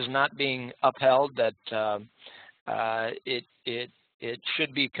 that is not being upheld. That it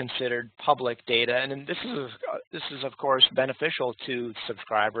should be considered public data, and this is of course beneficial to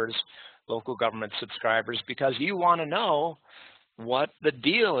subscribers, local government subscribers, because you want to know what the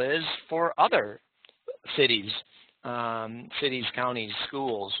deal is for other cities, counties,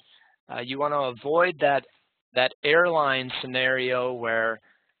 schools. You want to avoid that airline scenario where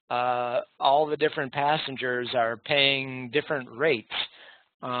all the different passengers are paying different rates.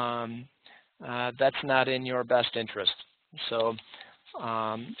 That's not in your best interest. So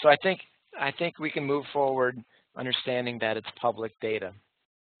I think we can move forward understanding that it's public data.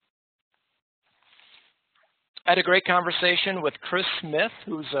 I had a great conversation with Chris Smith,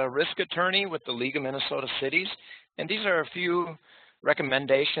 who's a risk attorney with the League of Minnesota Cities, and these are a few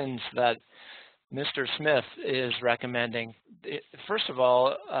recommendations that Mr. Smith is recommending. First of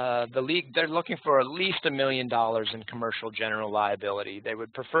all, the League, they're looking for at least $1 million in commercial general liability. They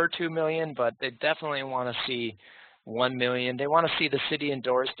would prefer $2 million, but they definitely want to see $1 million. They want to see the city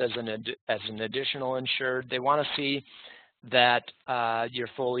endorsed as an additional insured. They want to see that you're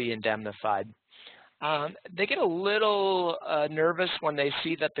fully indemnified. They get a little nervous when they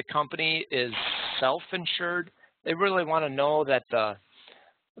see that the company is self-insured. They really want to know that the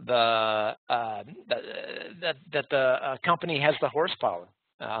company has the horsepower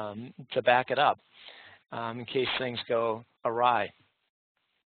to back it up in case things go awry.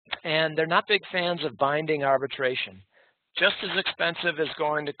 And they're not big fans of binding arbitration. Just as expensive as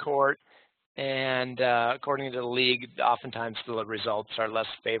going to court, and according to the League, oftentimes the results are less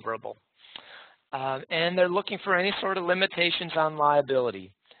favorable. And they're looking for any sort of limitations on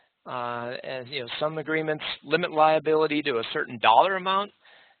liability. And some agreements limit liability to a certain dollar amount,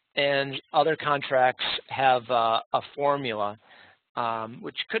 and other contracts have a formula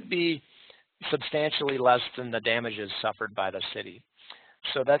which could be substantially less than the damages suffered by the city.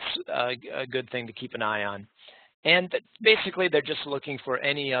 So that's a good thing to keep an eye on. And basically, they're just looking for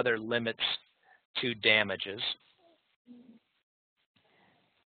any other limits to damages.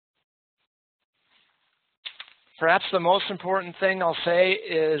 Perhaps the most important thing I'll say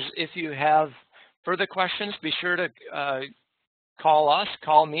is if you have further questions, be sure to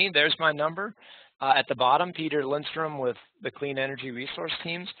call me. There's my number at the bottom, Peter Lindstrom with the Clean Energy Resource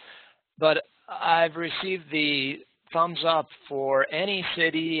Teams. But I've received the thumbs up for any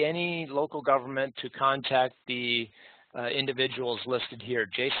city, any local government to contact the individuals listed here.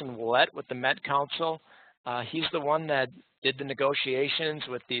 Jason Willett with the Met Council. He's the one that did the negotiations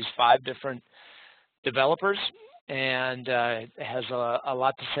with these 5 different developers and has a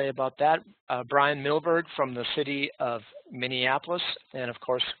lot to say about that. Brian Milberg from the City of Minneapolis, and of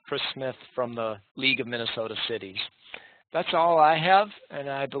course Chris Smith from the League of Minnesota Cities. That's all I have, and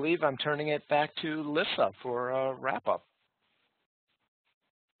I believe I'm turning it back to Lissa for a wrap-up.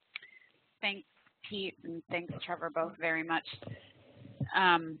 Thanks, Pete, and thanks, Trevor, both very much.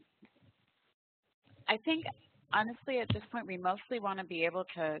 I think, honestly, at this point, we mostly want to be able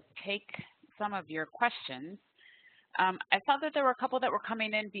to take some of your questions. I saw that there were a couple that were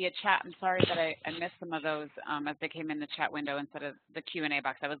coming in via chat. I'm sorry that I missed some of those as they came in the chat window instead of the Q&A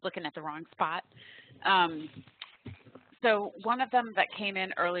box. I was looking at the wrong spot. So one of them that came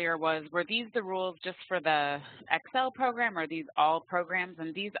in earlier was, were these the rules just for the Excel program, or are these all programs?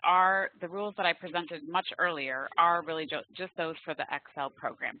 And these are, the rules that I presented much earlier are really just those for the Excel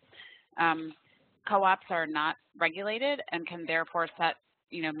program. Co-ops are not regulated and can therefore set,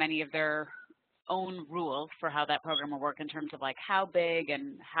 many of their own rules for how that program will work in terms of like how big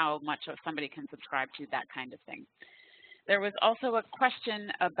and how much of somebody can subscribe to, that kind of thing. There was also a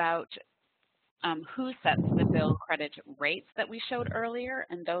question about who sets the bill credit rates that we showed earlier,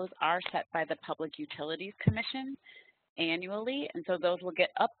 and those are set by the Public Utilities Commission annually, and so those will get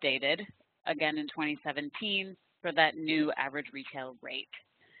updated again in 2017 for that new average retail rate.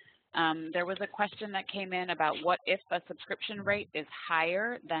 There was a question that came in about what if a subscription rate is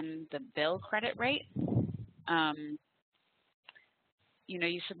higher than the bill credit rate.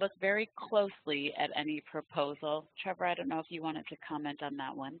 You should look very closely at any proposal. Trevor, I don't know if you wanted to comment on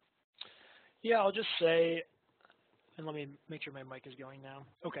that one. Yeah, I'll just say, and let me make sure my mic is going now.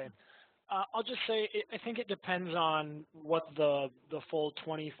 Okay. I'll just say, I think it depends on what the full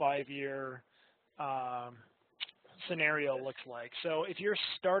 25-year scenario looks like. So if you're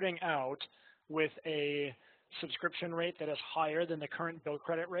starting out with a subscription rate that is higher than the current bill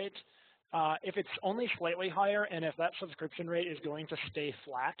credit rate, if it's only slightly higher, and if that subscription rate is going to stay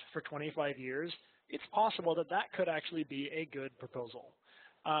flat for 25 years, it's possible that that could actually be a good proposal.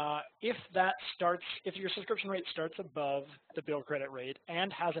 If your subscription rate starts above the bill credit rate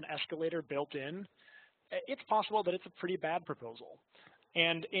and has an escalator built in, it's possible that it's a pretty bad proposal.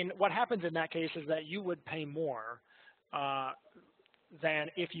 And what happens in that case is that you would pay more than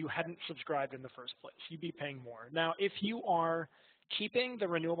if you hadn't subscribed in the first place. You'd be paying more. Now, if you are keeping the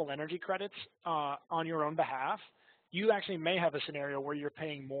renewable energy credits on your own behalf, you actually may have a scenario where you're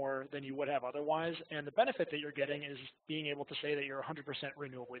paying more than you would have otherwise, and the benefit that you're getting is being able to say that you're 100%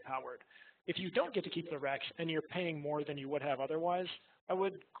 renewably powered. If you don't get to keep the RECs and you're paying more than you would have otherwise, I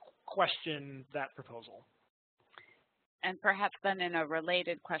would question that proposal. And perhaps then in a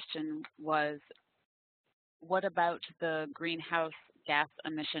related question was, what about the greenhouse gas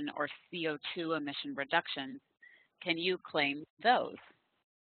emission or CO2 emission reductions? Can you claim those?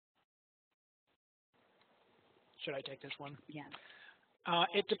 Should I take this one? Yeah.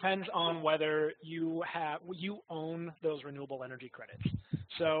 It depends on whether you own those renewable energy credits.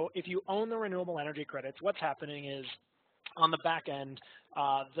 So if you own the renewable energy credits, what's happening is on the back end,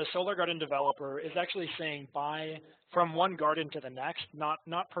 the solar garden developer is actually saying buy from one garden to the next,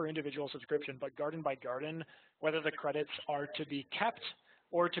 not per individual subscription, but garden by garden, whether the credits are to be kept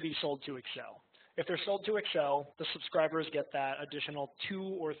or to be sold to Excel. If they're sold to Excel, the subscribers get that additional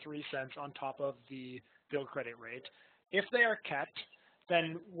 2 or 3 cents on top of the bill credit rate. If they are kept,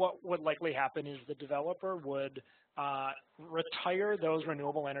 then what would likely happen is the developer would retire those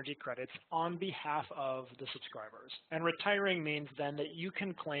renewable energy credits on behalf of the subscribers. And retiring means then that you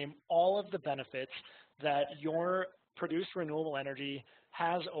can claim all of the benefits that your produced renewable energy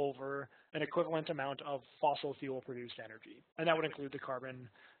has over an equivalent amount of fossil fuel produced energy. And that would include the carbon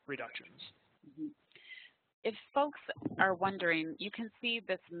reductions. Mm-hmm. If folks are wondering, you can see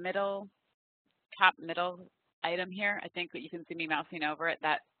this top middle item here. I think that you can see me mousing over it.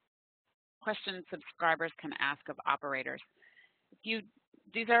 That question subscribers can ask of operators.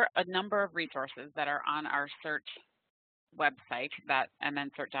 These are a number of resources that are on our CERT website, that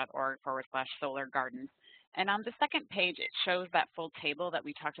mncert.org/solar gardens. And on the second page, it shows that full table that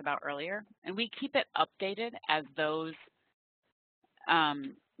we talked about earlier. And we keep it updated as those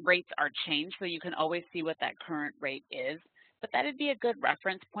rates are changed, so you can always see what that current rate is. But that would be a good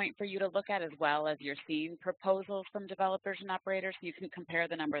reference point for you to look at, as well as you're seeing proposals from developers and operators. So you can compare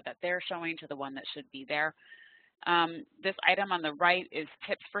the number that they're showing to the one that should be there. This item on the right is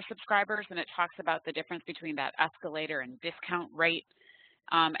tips for subscribers, and it talks about the difference between that escalator and discount rate.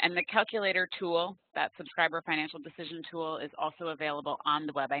 And the calculator tool, that subscriber financial decision tool, is also available on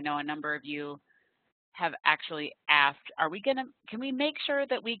the web. I know a number of you have actually asked, can we make sure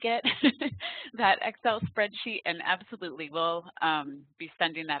that we get that Excel spreadsheet? And absolutely, we'll be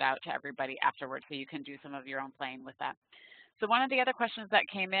sending that out to everybody afterwards so you can do some of your own playing with that. So one of the other questions that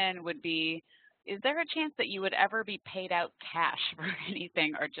came in would be, is there a chance that you would ever be paid out cash for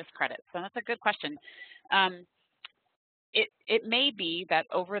anything or just credits? So that's a good question. It may be that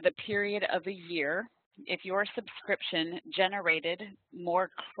over the period of a year, if your subscription generated more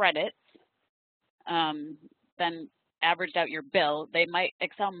credits than averaged out your bill,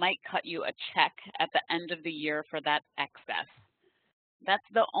 Excel might cut you a check at the end of the year for that excess. That's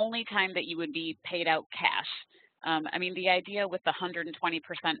the only time that you would be paid out cash. I mean, the idea with the 120%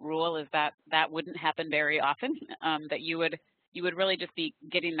 rule is that that wouldn't happen very often, that you would really just be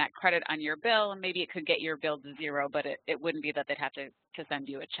getting that credit on your bill, and maybe it could get your bill to zero, but it wouldn't be that they'd have to send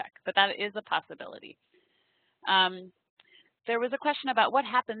you a check. But that is a possibility. There was a question about what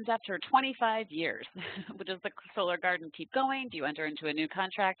happens after 25 years. Does the solar garden keep going? Do you enter into a new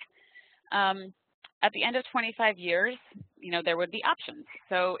contract? At the end of 25 years, there would be options.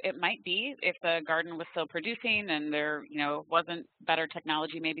 So it might be if the garden was still producing and there, wasn't better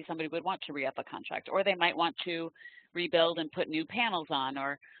technology, maybe somebody would want to re-up a contract, or they might want to rebuild and put new panels on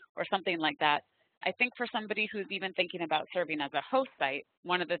or something like that. I think for somebody who's even thinking about serving as a host site,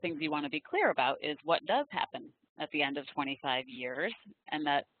 one of the things you want to be clear about is what does happen at the end of 25 years, and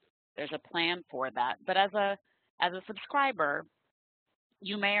that there's a plan for that. But as a subscriber,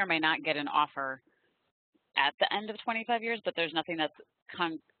 you may or may not get an offer at the end of 25 years, but there's nothing that's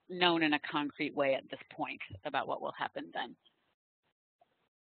known in a concrete way at this point about what will happen then.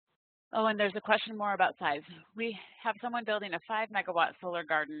 Oh, and there's a question more about size. We have someone building a 5-megawatt solar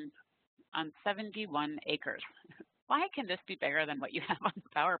garden on 71 acres. Why can this be bigger than what you have on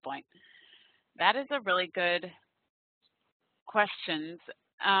PowerPoint? That is a really good question.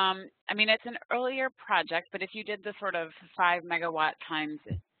 I mean, it's an earlier project, but if you did the sort of 5 megawatt times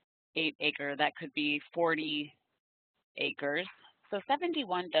 8 acre, that could be 40 acres. So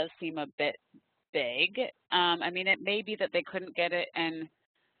 71 does seem a bit big. I mean, it may be that they couldn't get it in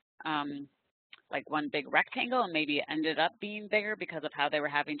like one big rectangle, and maybe it ended up being bigger because of how they were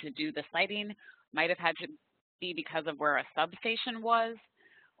having to do the siting. Might have had to be because of where a substation was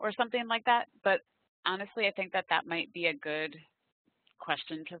or something like that. But honestly, I think that might be a good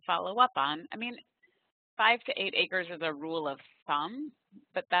question to follow up on. I mean, 5 to 8 acres is a rule of thumb,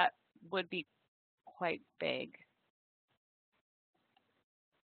 but that would be quite big.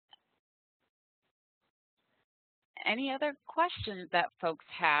 Any other questions that folks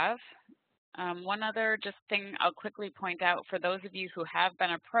have? One other just thing I'll quickly point out for those of you who have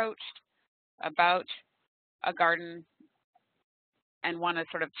been approached about a garden and want to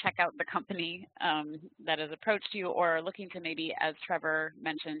sort of check out the company that has approached you, or are looking to maybe, as Trevor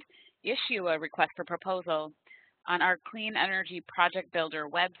mentioned, issue a request for proposal. On our Clean Energy Project Builder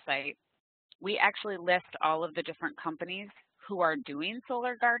website, we actually list all of the different companies who are doing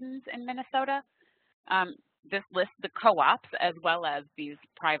solar gardens in Minnesota. This lists the co-ops as well as these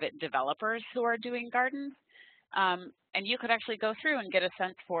private developers who are doing gardens. And you could actually go through and get a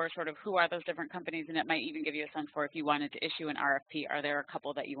sense for sort of who are those different companies, and it might even give you a sense for if you wanted to issue an RFP, are there a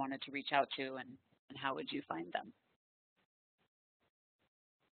couple that you wanted to reach out to, and how would you find them?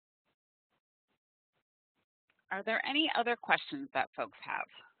 Are there any other questions that folks have?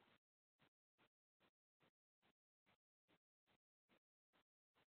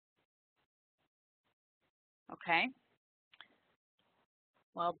 Okay.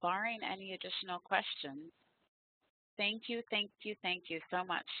 Well, barring any additional questions, thank you so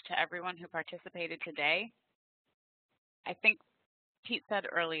much to everyone who participated today. I think Pete said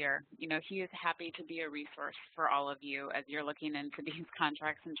earlier, he is happy to be a resource for all of you as you're looking into these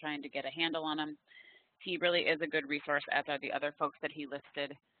contracts and trying to get a handle on them. He really is a good resource, as are the other folks that he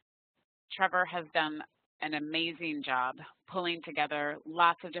listed. Trevor has done an amazing job pulling together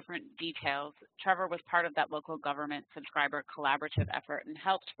lots of different details. Trevor was part of that local government subscriber collaborative effort and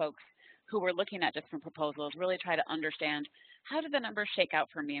helped folks who were looking at different proposals really try to understand, how do the numbers shake out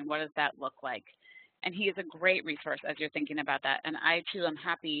for me and what does that look like? And he is a great resource as you're thinking about that. And I too am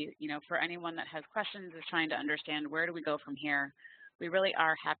happy, for anyone that has questions, is trying to understand where do we go from here. We really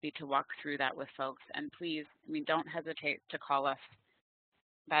are happy to walk through that with folks. And please, don't hesitate to call us.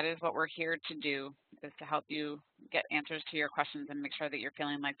 That is what we're here to do, is to help you get answers to your questions and make sure that you're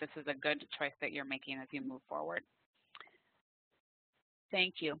feeling like this is a good choice that you're making as you move forward.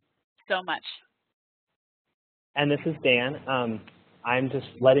 Thank you so much. And this is Dan. I'm just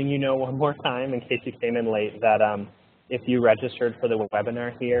letting you know one more time, in case you came in late, that if you registered for the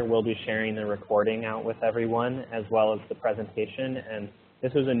webinar here, we'll be sharing the recording out with everyone, as well as the presentation. And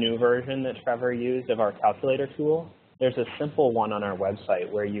This was a new version that Trevor used of our calculator tool. There's a simple one on our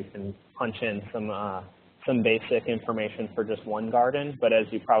website where you can punch in some basic information for just one garden, but as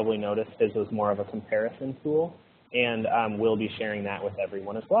you probably noticed, his was more of a comparison tool, and we'll be sharing that with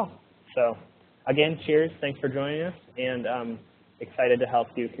everyone as well. So again, cheers, thanks for joining us, and excited to help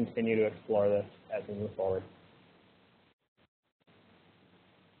you continue to explore this as we move forward.